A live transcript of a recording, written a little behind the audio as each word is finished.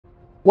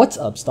What's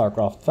up,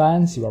 Starcraft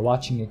fans? You are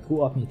watching a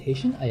co-op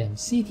Mutation. I am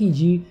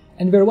CTG,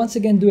 and we are once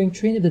again doing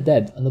Train of the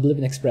Dead on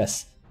Oblivion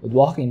Express with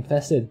Walking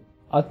Infested,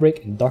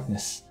 Outbreak, and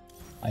Darkness.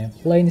 I am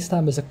playing this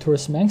time as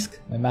Arcturus Mengsk.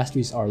 My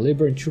masteries are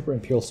Labor and Trooper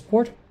Imperial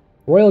Support,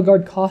 Royal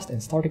Guard Cost,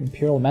 and Starting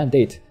Imperial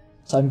Mandate.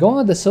 So I'm going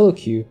on the solo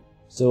queue,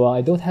 so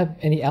I don't have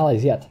any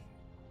allies yet.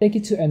 Thank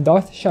you to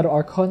Endarth, Shadow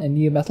Archon, and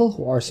Neometal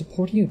who are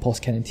supporting the Pulse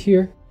Cannon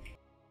tier.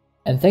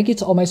 And thank you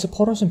to all my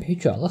supporters on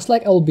Patreon. Looks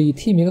like I will be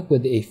teaming up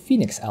with a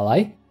Phoenix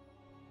ally,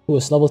 who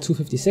is level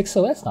 256,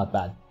 so that's not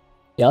bad.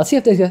 Yeah, let's see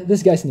if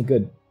this guy's any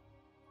good.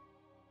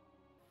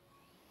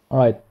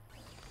 Alright,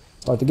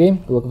 start the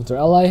game, go look with our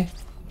ally,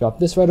 drop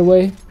this right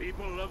away.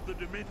 People of the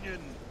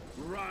Dominion,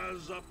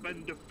 rise up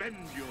and defend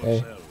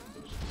yourselves.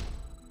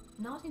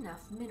 Not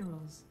enough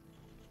minerals.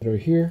 Right over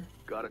here.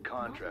 Got a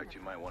contract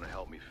you might want to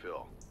help me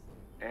fill.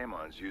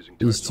 Ammon's using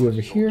These two over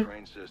here.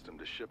 train system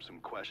to ship some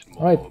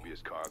questionable Right.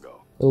 Mobius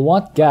cargo. We'll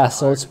want gas,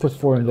 so let's put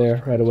 4 in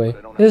there right away.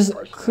 This is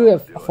clear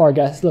far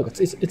gas. Look,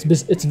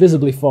 it's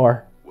visibly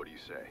far. What do you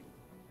say?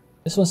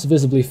 This one's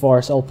visibly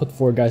far, so I'll put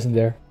 4 guys in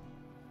there.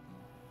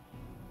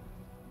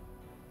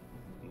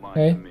 My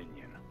Okay. Dominion,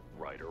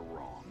 right or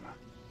wrong.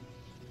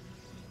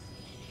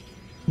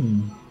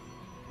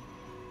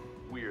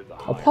 We're the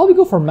I'll probably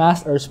go for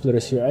mass air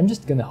splitters here. I'm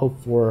just gonna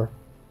hope for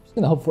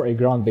a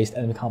ground-based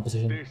enemy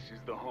composition. This is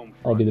the home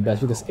That'll be the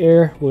best because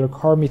air will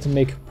require me to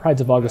make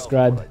Prides of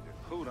Augustgrad,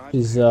 which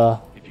is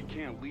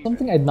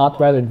something I'd not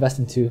rather invest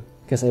into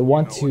because I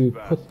want to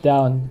put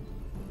down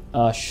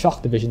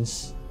shock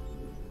divisions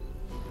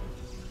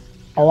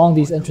along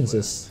these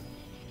entrances.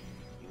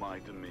 My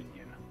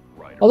Dominion,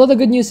 right or Although the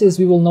good news is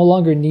we will no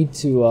longer need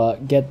to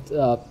get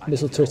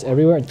missile turrets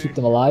everywhere and keep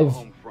them alive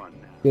home front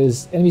now.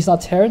 because enemy's not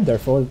Terran,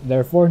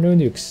 therefore no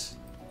nukes,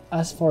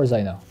 as far as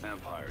I know.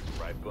 Empire's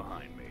right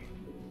behind me.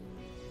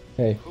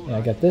 Okay, yeah,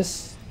 I got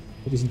this.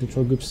 Put these in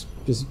control groups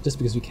just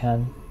because we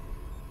can.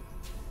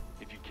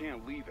 If you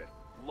can't leave it,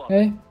 love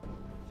Okay,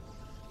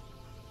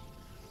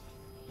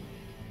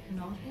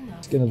 Not enough.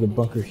 let's get another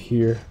bunker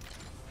here.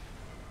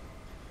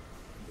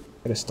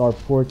 Got a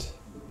starport.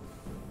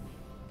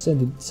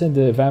 Send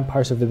the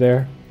vampires over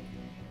there.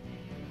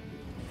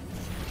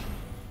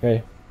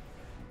 Okay,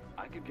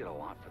 I could get a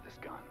lot for this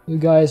gun. you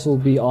guys will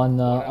be on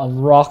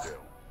rock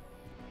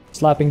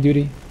slapping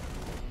duty.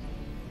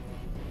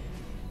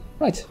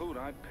 Right, Who'd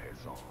I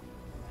piss on?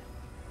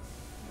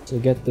 so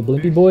get the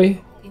Blimpy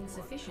boy.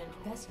 Insufficient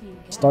Vespian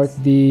gas. Start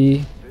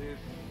the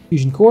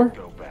fusion core.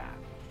 Go back.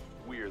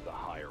 We're the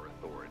higher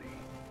authority.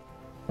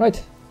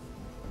 Right.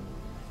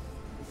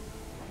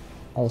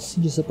 I'll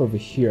siege this up over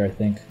here, I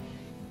think.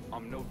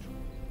 I'm no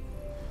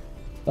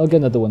I'll get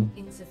another one.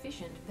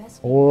 Insufficient Vespian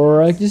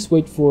Or I gas. can just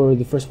wait for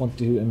the first one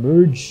to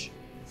emerge.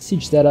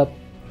 Siege that up.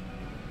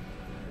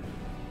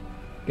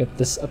 Get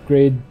this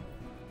upgrade.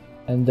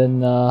 And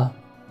then, I'm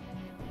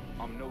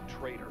no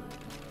traitor.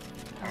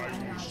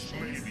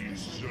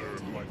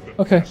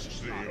 okay.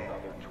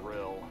 Another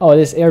drill. Oh, it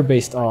is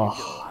air-based.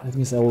 Oh, that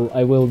means I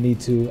will need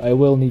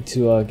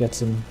to get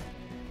some.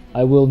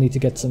 I will need to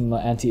get some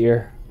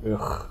anti-air.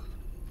 Ugh.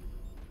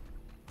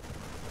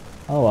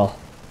 Oh well.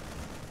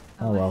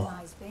 Oh Our well.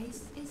 allies'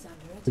 base is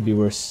under attack. Could be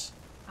worse.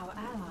 Our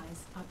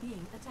allies are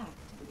being attacked.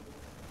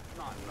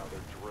 Not another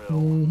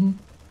drill. Mm-hmm.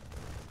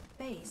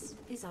 Base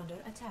is under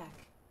attack.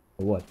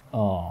 What?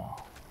 Oh.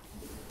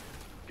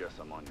 Guess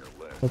I'm on your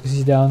list. Focus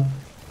these down.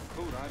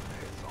 Who'd I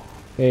piss on?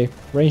 Okay,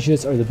 range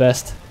units are the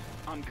best.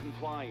 I'm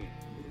complying.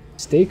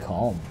 Stay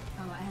calm.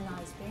 Our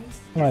allies' base.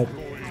 Alright, Our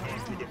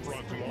allies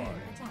are being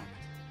attacked.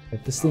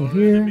 get this thing Our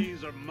here.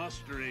 enemies are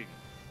mustering.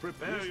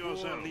 Prepare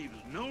yourself. Leaves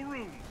no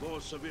room for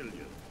civilians.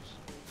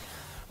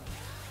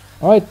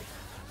 Alright,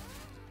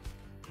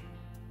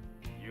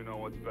 You know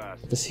what's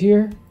best. this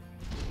here.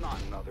 Not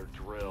another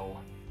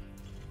drill.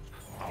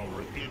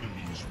 Our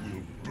enemies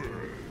will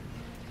burn.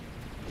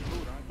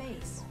 Who'd I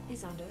Base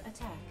is under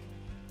attack.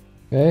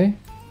 Okay.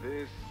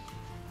 This.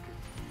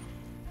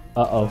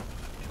 Uh-oh.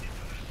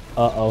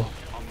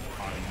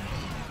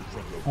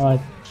 Alright.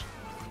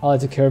 I'll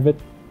take care of it.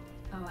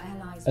 Our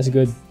allies' That's base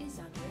good. is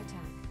under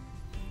attack.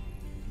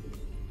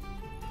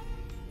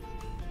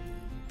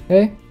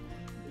 Okay.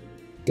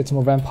 Get some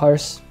more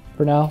vampires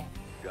for now.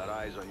 Got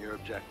eyes on your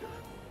objective.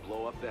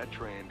 Blow up that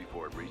train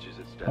before it reaches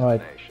its All right.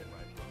 destination.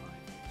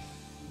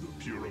 The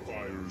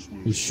purifiers will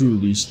You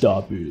surely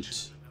stop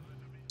it.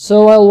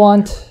 So I'll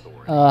want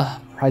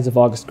Prides of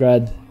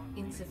Augustgrad.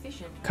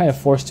 Insufficient. Kind of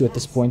forced to at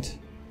this point.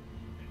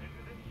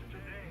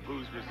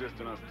 Who's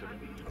resisting us today?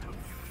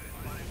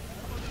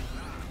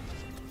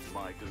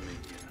 My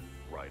Dominion,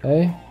 right or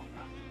Okay. wrong.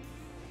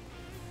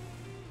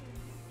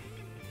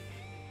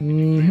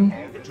 Mm-hmm.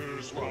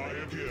 Arbiters fly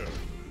again.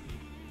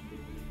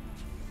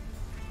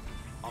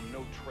 I'm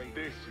no traitor.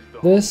 This is the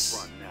This.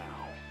 home front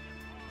now.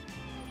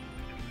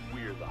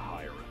 We're the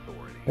higher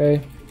authority.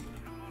 Okay.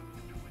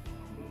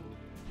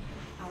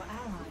 Our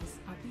allies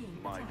are being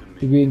My attacked. Did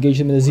Dominion, we engage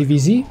him in the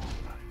ZVZ?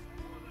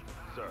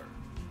 sir.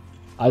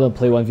 I don't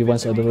play 1v1,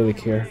 so I don't really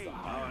care.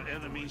 Our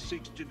enemy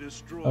seeks to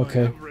destroy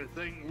Okay.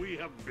 everything we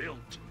have built.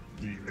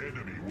 The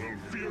enemy will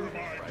fear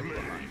my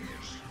blade.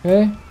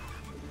 Okay.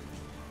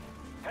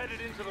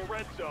 Headed into the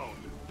red zone.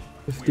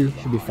 50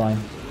 should be fine.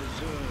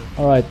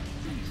 Alright.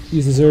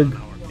 Use the Zerg.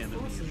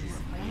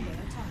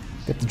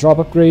 Get the drop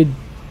upgrade.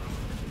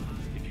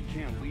 If you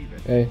can't leave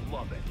it, Okay.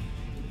 love it.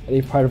 At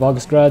 8 Pride of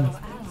Augustgrad. Allies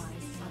are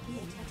being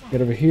attacked.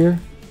 Get over here.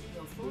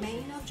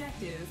 Main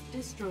objective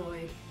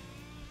destroyed.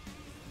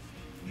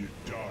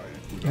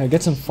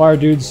 Get some fire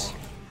dudes.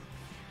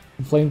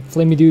 Some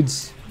flamey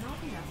dudes. Not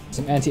enough.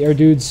 Some anti-air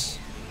dudes.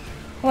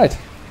 Alright.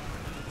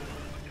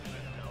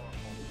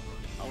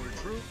 Our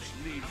troops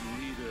need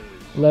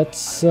leaders.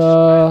 Let's The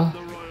Royal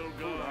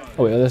Guard.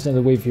 oh wait, there's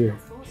another wave here.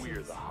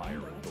 We're the higher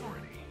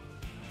authority.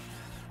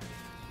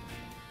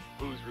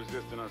 Who's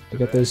resisting us I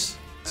today? got those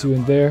 2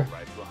 in there.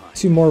 Right behind.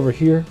 2 more over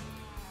here.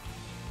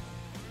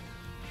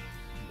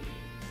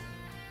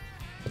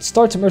 Let's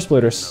start some Earth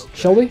Splitters,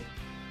 shall we?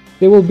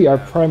 They will be our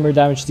primary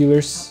damage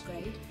dealers.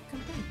 Upgrade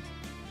complete.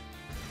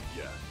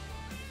 Yes.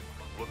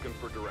 Looking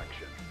for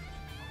direction.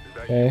 Is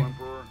that Okay. you,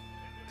 Emperor?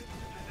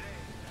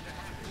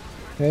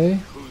 Okay.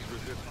 Who's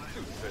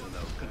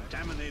resisting?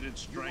 Contaminated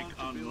strike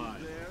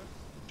online.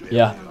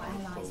 Yeah. Our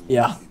allies'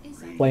 Yeah. base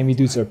is under Flamey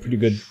dudes are pretty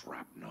good.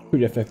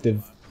 Pretty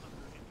effective.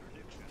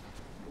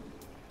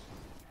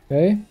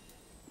 Okay.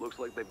 Looks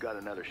like they've got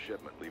another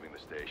shipment leaving the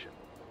station.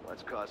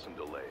 Let's cause some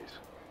delays.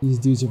 These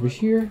dudes over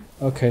here.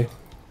 Okay.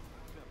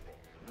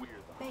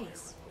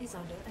 base is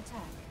under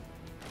attack.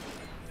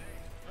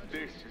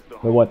 This is the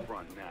Wait, home what?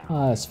 front now.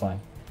 Ah, that's fine.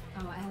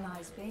 Our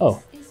allies' base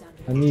Oh. is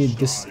under I need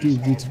this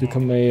dude to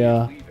become Leave it.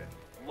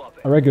 Love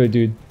it. a regular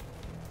dude.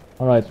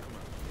 Alright.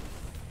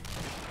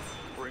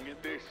 Bring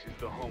it. This is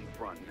the home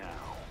front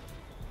now.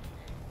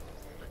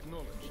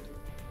 Acknowledged.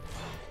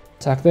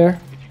 Attack there.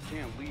 If you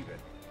can't leave it,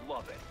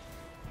 love it.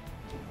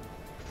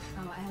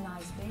 Our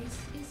allies'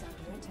 base is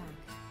under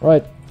attack.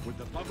 Alright. With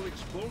the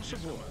public's full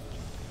support,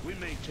 we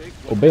may take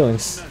Oh,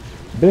 Bailings.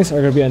 Bailings are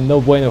gonna be a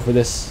no bueno for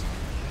this.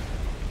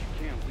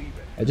 You can't leave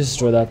it. I just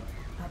destroy that.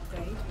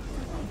 Upgrade complete.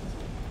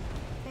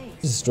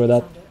 Base Just destroy is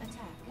that. under attack.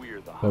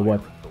 We're the Wait, higher what?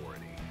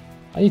 authority.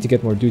 I need to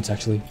get more dudes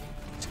actually.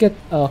 Let's get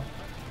yeah,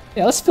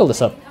 let's fill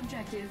this up. Main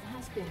objective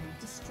has been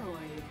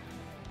destroyed.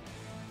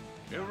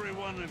 Every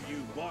one of you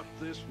bought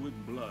this with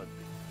blood.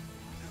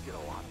 Get a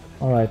lot for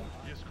this. Alright.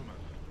 Yes,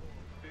 Commander.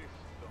 This is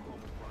the home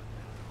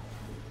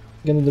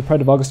front. Get into the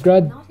Pride of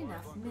Augustgrad. Not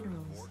enough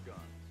minerals.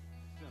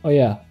 Oh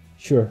yeah,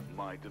 sure.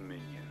 My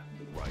dominion,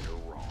 right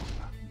or wrong.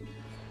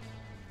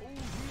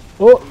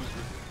 Oh,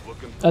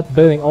 Looking for that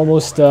Bailing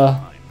almost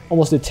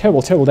did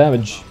terrible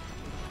damage.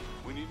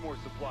 We need more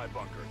supply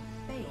bunkers.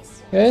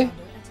 Base Okay. is under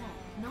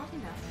attack. Not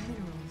enough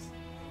minerals.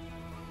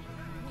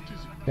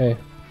 Okay.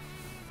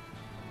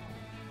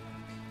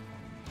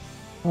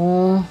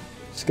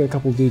 Let's get a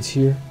couple dudes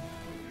here.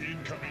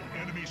 Incoming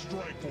enemy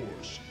strike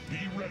force. Be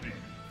ready.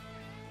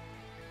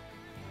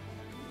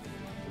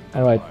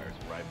 Alright. Fires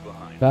right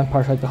behind.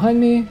 Vampire's right behind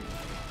me.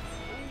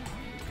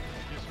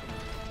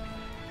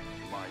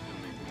 My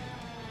dominion.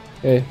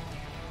 Okay.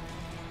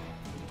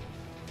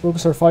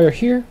 Focus our fire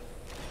here.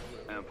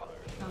 Empire.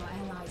 Our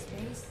allies'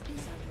 base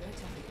is under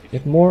attack.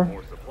 Get more.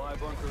 More supply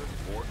bunkers,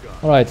 more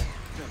guns. Alright.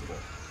 Simple.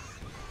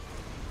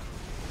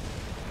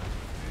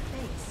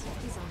 Base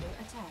is under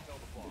attack.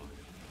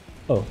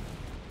 Oh.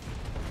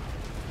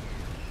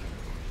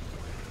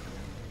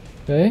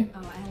 Okay.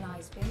 Our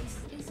allies' base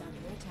is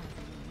under attack.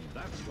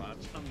 That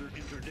spot's under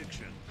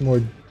interdiction.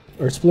 More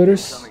Earth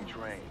Splitters. Coming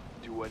train.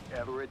 Do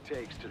whatever it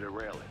takes to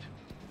derail it.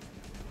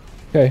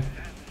 Okay.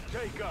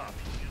 Take up.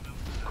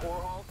 Core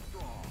hall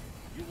strong.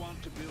 You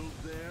want to build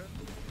there?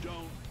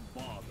 Don't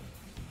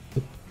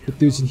bother. Put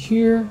dudes in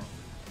here.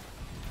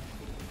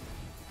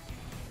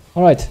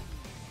 Alright.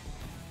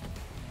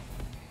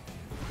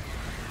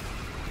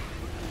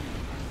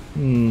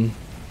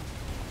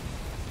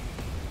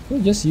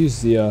 We'll just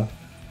use the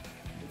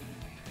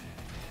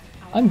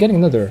I'm getting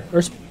another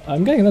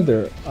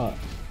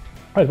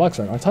Pride of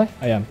Oxford, aren't I?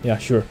 I am, yeah,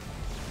 sure.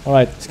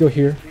 Alright, let's go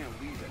here.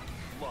 Can't leave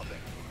it. Love it.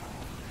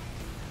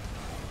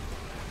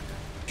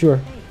 Sure.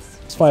 Base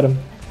Let's fight him.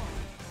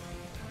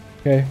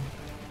 Okay.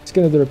 Let's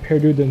get another repair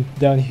dude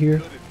down here.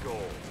 Good as gold.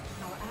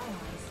 Our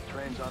allies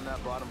Trains on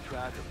that bottom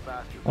track are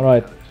faster than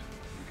Alright. the others.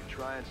 You can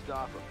try and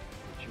stop them,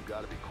 but you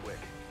gotta be quick.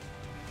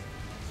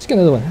 Let's get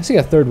another one. Let's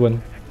get a third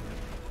one.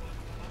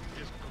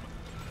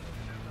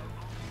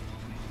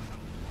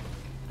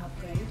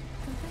 upgrade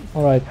complete.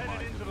 Alright.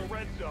 Headed into the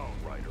red zone,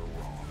 right or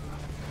wrong.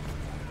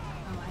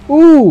 Our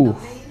Ooh!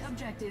 main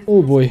objective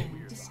Oh has boy.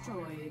 been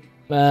destroyed.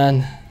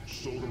 Man.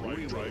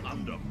 We will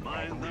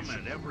undermine them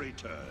at every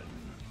turn.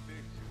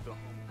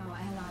 Our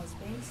allies'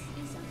 base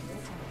is under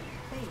attack.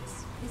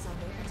 Base is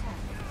under attack.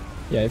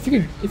 Yeah, if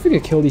you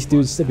could kill these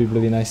dudes, that'd be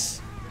really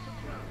nice.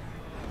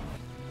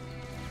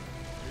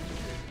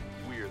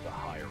 We're the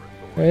higher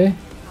authority. Okay.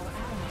 Our allies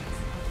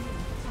are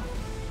being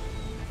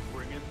attacked.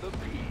 Bring in the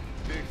beat.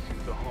 This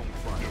is the home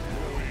front.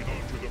 Deploying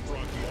onto the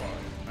front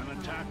line. An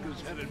attack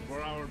is headed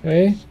for our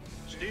Okay. base.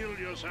 Steel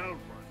yourself.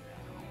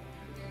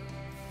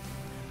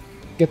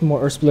 Get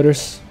more Earth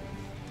Splitters.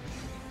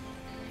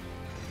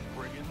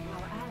 Bring in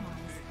Our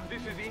allies are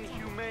This is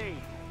inhumane.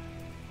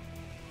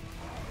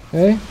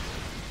 Okay.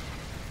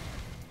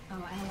 Our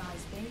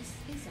allies' base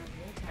is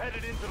under attack.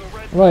 Headed into the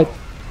red Right.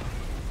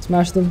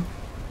 Smash them.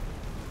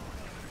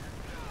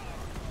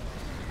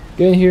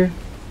 Get in here.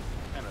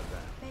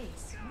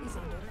 Base is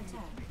under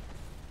attack.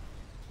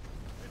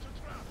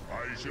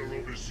 I shall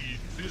oversee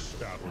this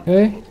battle.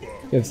 Okay.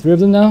 You have 3 of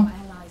them now. Our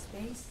allies'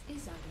 base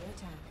is under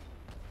attack.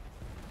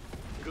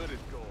 Good as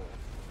gold.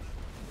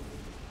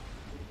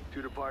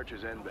 2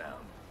 departures inbound.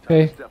 Time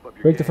Okay. to step up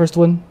your Break the game. first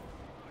one.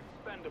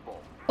 Expendable.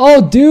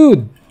 Oh,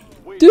 dude!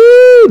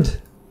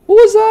 Dude! What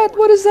was that?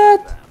 What is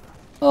that?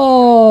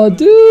 Oh,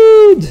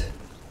 dude!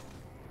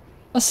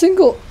 A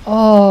single.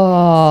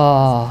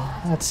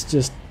 Ah, that's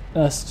just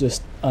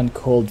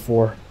uncalled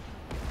for.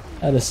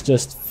 That is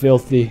just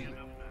filthy.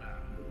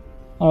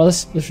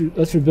 Alright,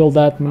 let's rebuild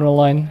that mineral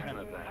line.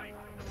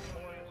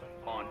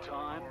 On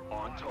time,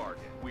 on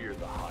target. We're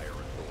the higher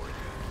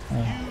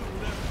authority.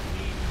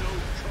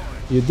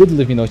 You did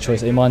leave me no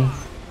choice, Amon.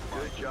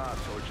 Good job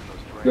torching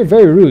those trains. You're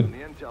very rude. The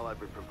intel I've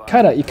been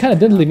providing You kinda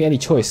didn't leave me any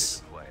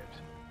choice. flames.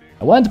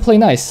 I wanted to play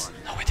nice.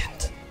 No, I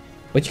didn't.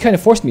 But you kinda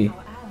forced me. Our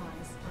allies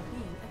are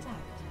being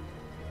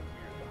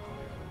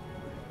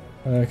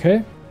attacked.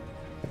 Okay.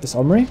 Get this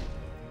armory.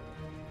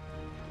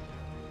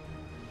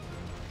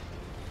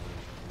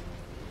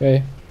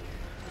 Okay.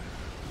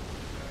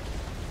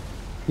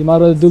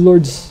 Yamada, do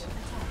lords.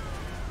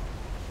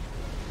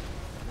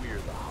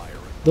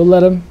 Don't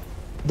let him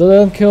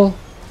kill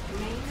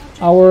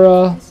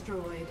our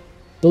Destroyed.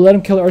 don't let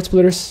him kill our earth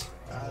splitters.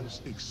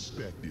 As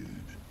expected.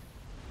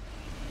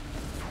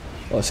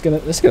 Oh, let's get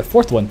a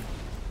 4th one.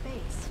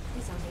 Base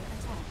is under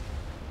attack.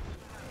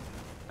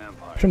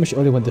 Empire. Pretty much the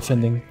only one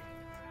defending.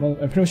 Well,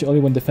 I'm pretty much the only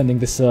one defending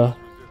this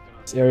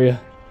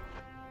area.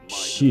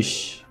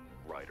 Sheesh.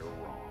 Right or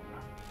wrong.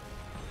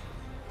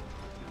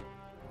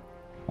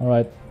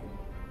 Alright.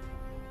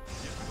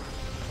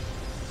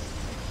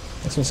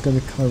 This one's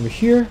gonna come over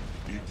here.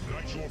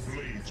 Ignite your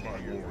blades, my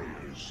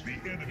warriors.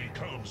 The enemy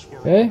comes for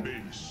Okay. our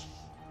base.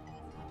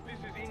 This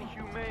is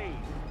inhumane.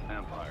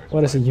 Empires.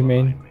 What is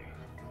inhumane?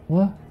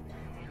 What?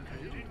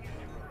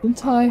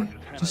 Didn't I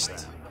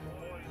just...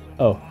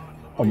 Oh.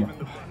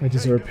 I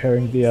just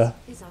repairing the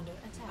Is under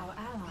attack. Our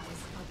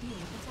allies are being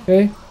attacked.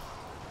 Okay.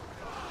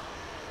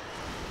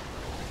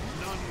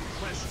 None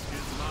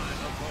question my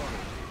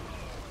authority.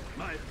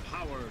 My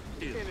power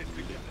is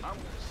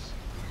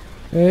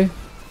Okay.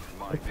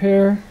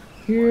 Repair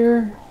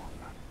here.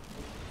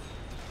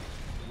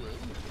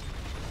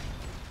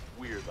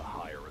 We're the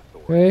higher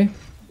authority.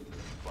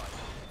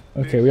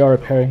 Okay. Okay, we are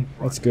repairing.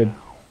 That's good.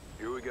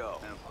 Here we go.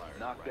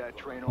 Knock that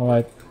train over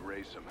Alright. and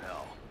raise some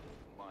hell.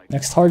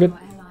 Next target. Our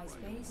allies'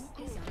 base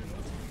is under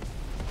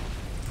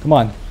attack. Come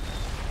on.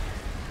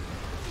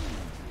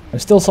 I'm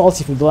still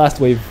salty from the last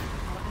wave.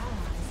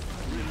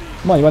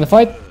 Come on, you wanna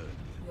fight?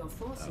 Your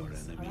forces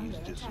are under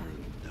attack.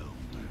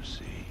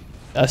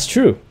 That's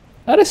true.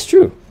 That is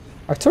true.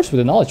 Our torch with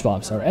the knowledge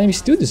bombs. Our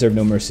enemies do deserve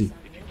no mercy. You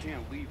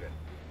can't leave it.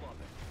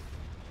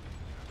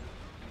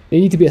 They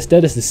need to be as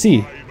dead as the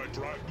sea. I am a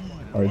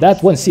dragoon. Or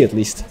that one sea at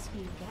least.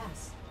 Rescue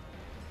gas.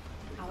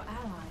 Our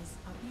allies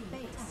are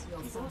being attacked. Your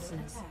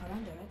forces are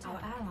under attack. Our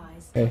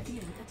allies are Okay.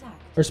 being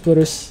attacked. Earth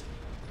splitters.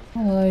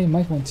 I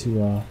might want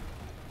to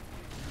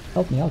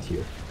help me out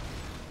here.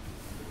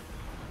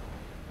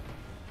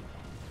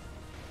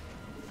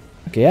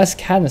 Okay, yes,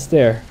 cannons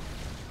there.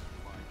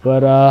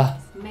 But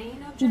Main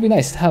it would be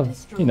nice to have,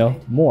 you know,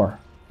 more.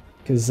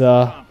 Because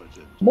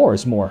more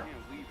is more.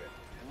 Can't leave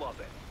it. Love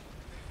it.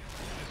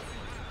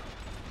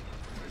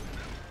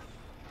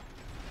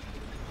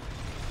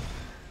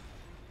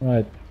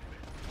 Right.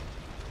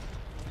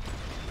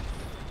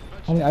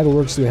 How many idle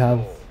works do we have?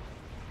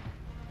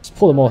 Let's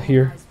pull them all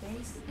here. allies'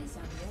 base is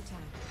under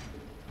attack.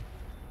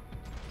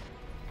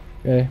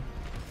 Okay.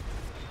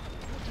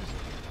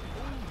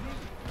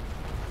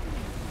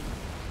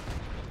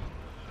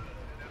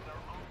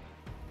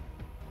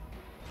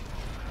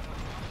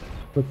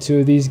 Put 2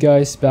 of these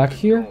guys back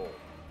here.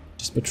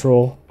 Just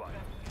patrol.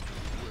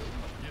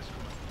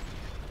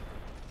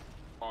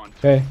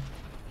 Okay.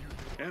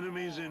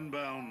 enemies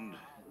inbound.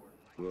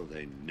 Will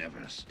they never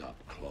stop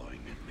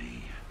clawing at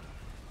me?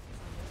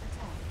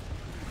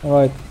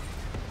 Alright.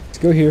 Let's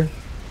go here.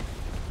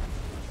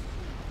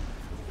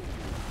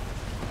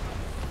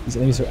 These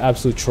enemies are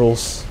absolute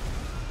trolls.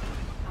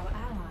 Our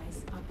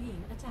allies are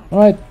being attacked.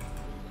 Alright.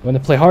 Want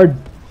to play hard?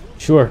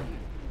 Sure.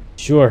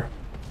 Sure.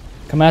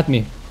 Come at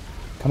me.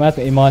 Come at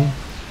me, Amon.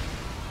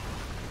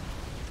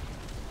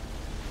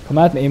 Come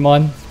at me,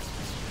 Amon.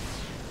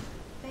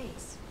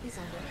 Base is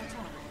under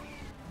attack.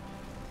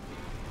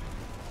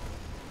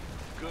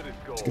 Good as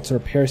gold. Let's get some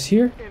repairs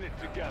here. In it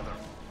together.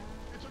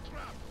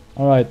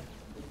 Alright.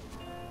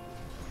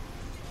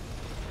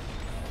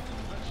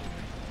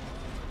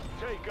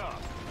 Take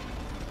up.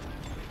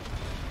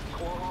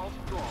 Core all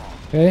strong.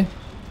 Okay.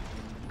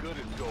 Good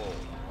as gold.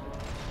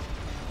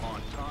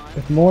 On time.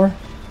 Get more.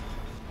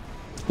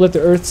 Split the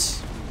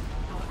earths.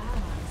 Our allies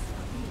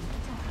are being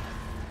attacked.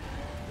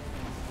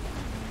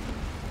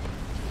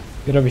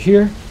 Get over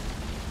here.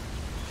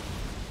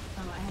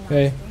 Our allies'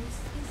 Okay. base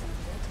is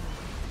under attack.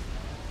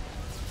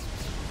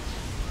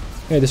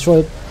 Okay,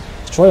 destroy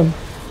him.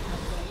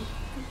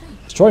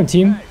 Destroy him,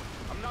 team.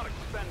 I'm not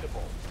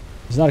expendable.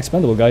 He's not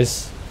expendable,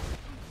 guys.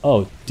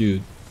 Oh,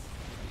 dude.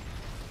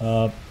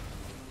 Yeah,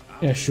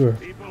 sure.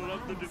 People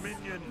of the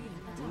Dominion,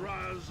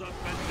 rise up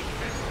and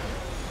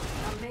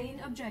defend. Our main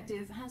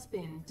objective has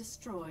been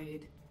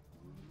destroyed.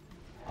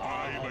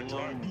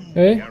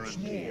 Okay,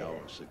 Guarantee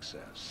our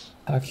success.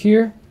 back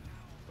here.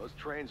 Those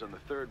trains on the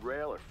third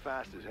rail are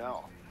fast as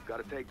hell.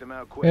 Gotta take them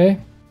out quick.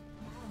 Okay.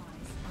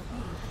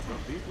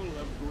 The people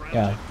have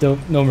granted Yeah,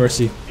 no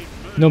mercy.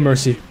 No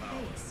mercy.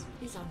 Base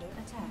is under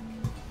attack.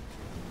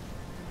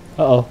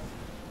 Uh-oh.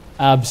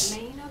 Abs.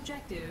 Main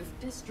objective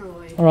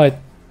destroyed. Alright.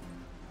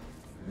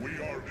 We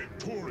are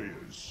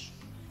victorious.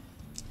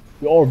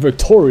 We are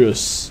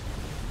victorious.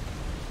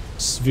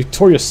 It's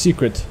Victoria's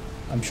Secret.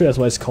 I'm sure that's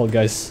what it's called,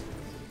 guys.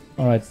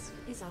 Alright.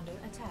 Is under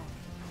attack.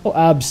 Oh,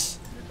 abs.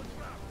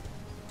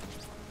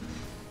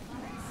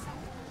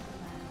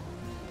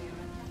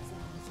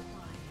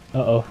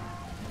 Uh-oh.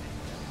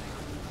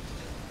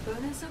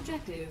 Bonus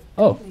objective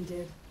Oh.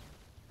 completed.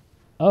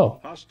 Oh.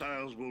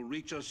 hostiles will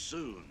reach us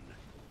soon.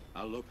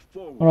 I look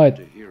forward Alright.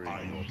 to hearing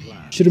your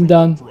plans. Shoot him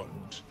down.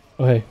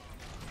 Oh, hey.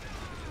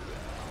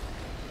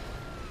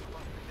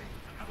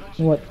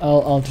 You know what?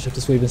 I'll intercept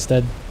this wave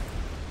instead.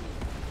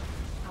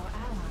 Our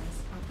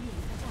allies are being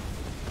attacked.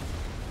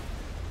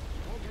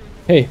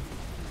 Hey.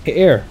 Hey,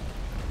 air.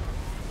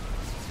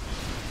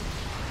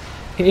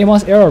 Hey,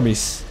 Amon's air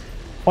armies.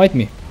 Fight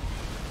me.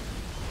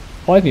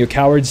 Fight me, you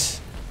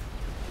cowards.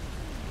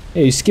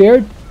 Hey, you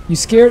scared? You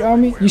scared,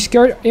 army? You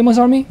scared, Amon's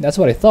army? That's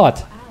what I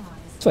thought.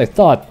 That's what I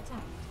thought.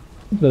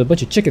 With a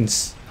bunch of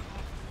chickens.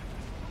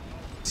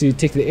 So you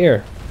take the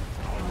air.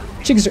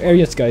 Chickens are air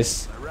units,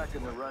 guys. I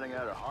reckon they're running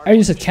out of heart. Air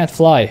units that can't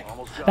fly.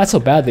 That's how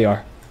bad they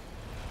are.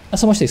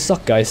 That's how much they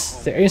suck,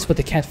 guys. They're air units, but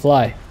they can't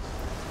fly.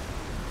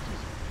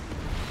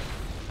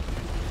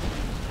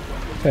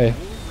 Okay.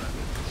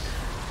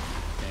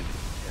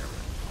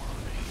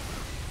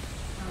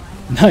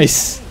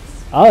 Nice.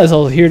 Ali's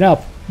all here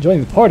now,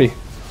 joining the party.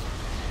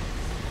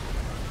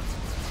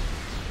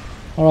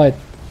 Alright.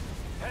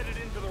 Headed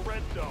into the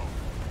red zone.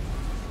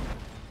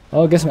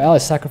 Oh, I guess my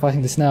ally's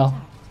sacrificing this now.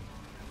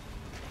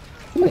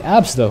 How many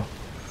abs though?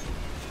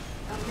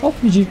 Oh,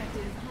 PG.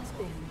 Objective has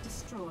been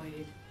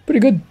destroyed. Pretty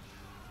good.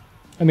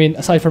 I mean,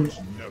 aside from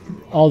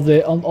all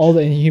the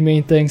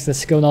inhumane things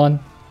that's going on.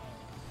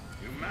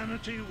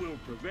 Humanity will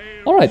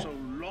prevail Alright. so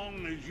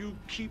long as you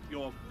keep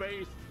your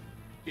faith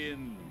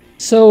in me.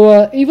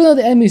 So, even though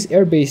the enemy is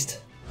air-based,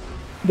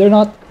 they're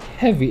not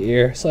heavy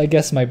air, so I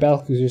guess my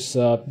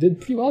battlecruisers did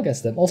pretty well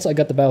against them. Also, I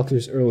got the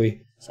battlecruisers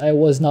early, so I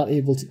was not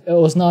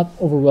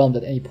overwhelmed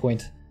at any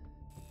point.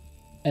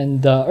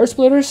 And Earth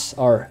Splitters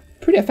are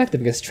pretty effective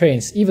against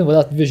trains, even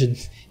without vision.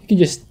 You can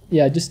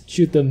just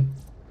shoot them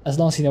as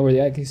long as you know where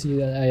they are. I can see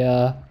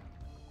that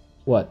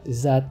what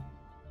is that?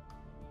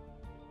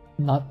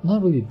 Not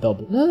really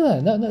double. No,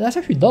 that's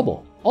actually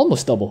double.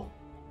 Almost double.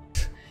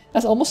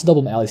 That's almost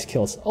double my ally's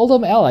kills. Although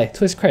my ally, to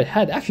his credit,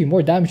 had actually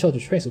more damage dealt to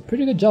trains, so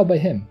pretty good job by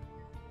him.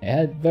 It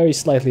had very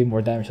slightly more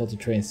damage dealt to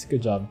trains.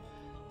 Good job.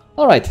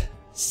 Alright,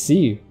 see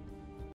you.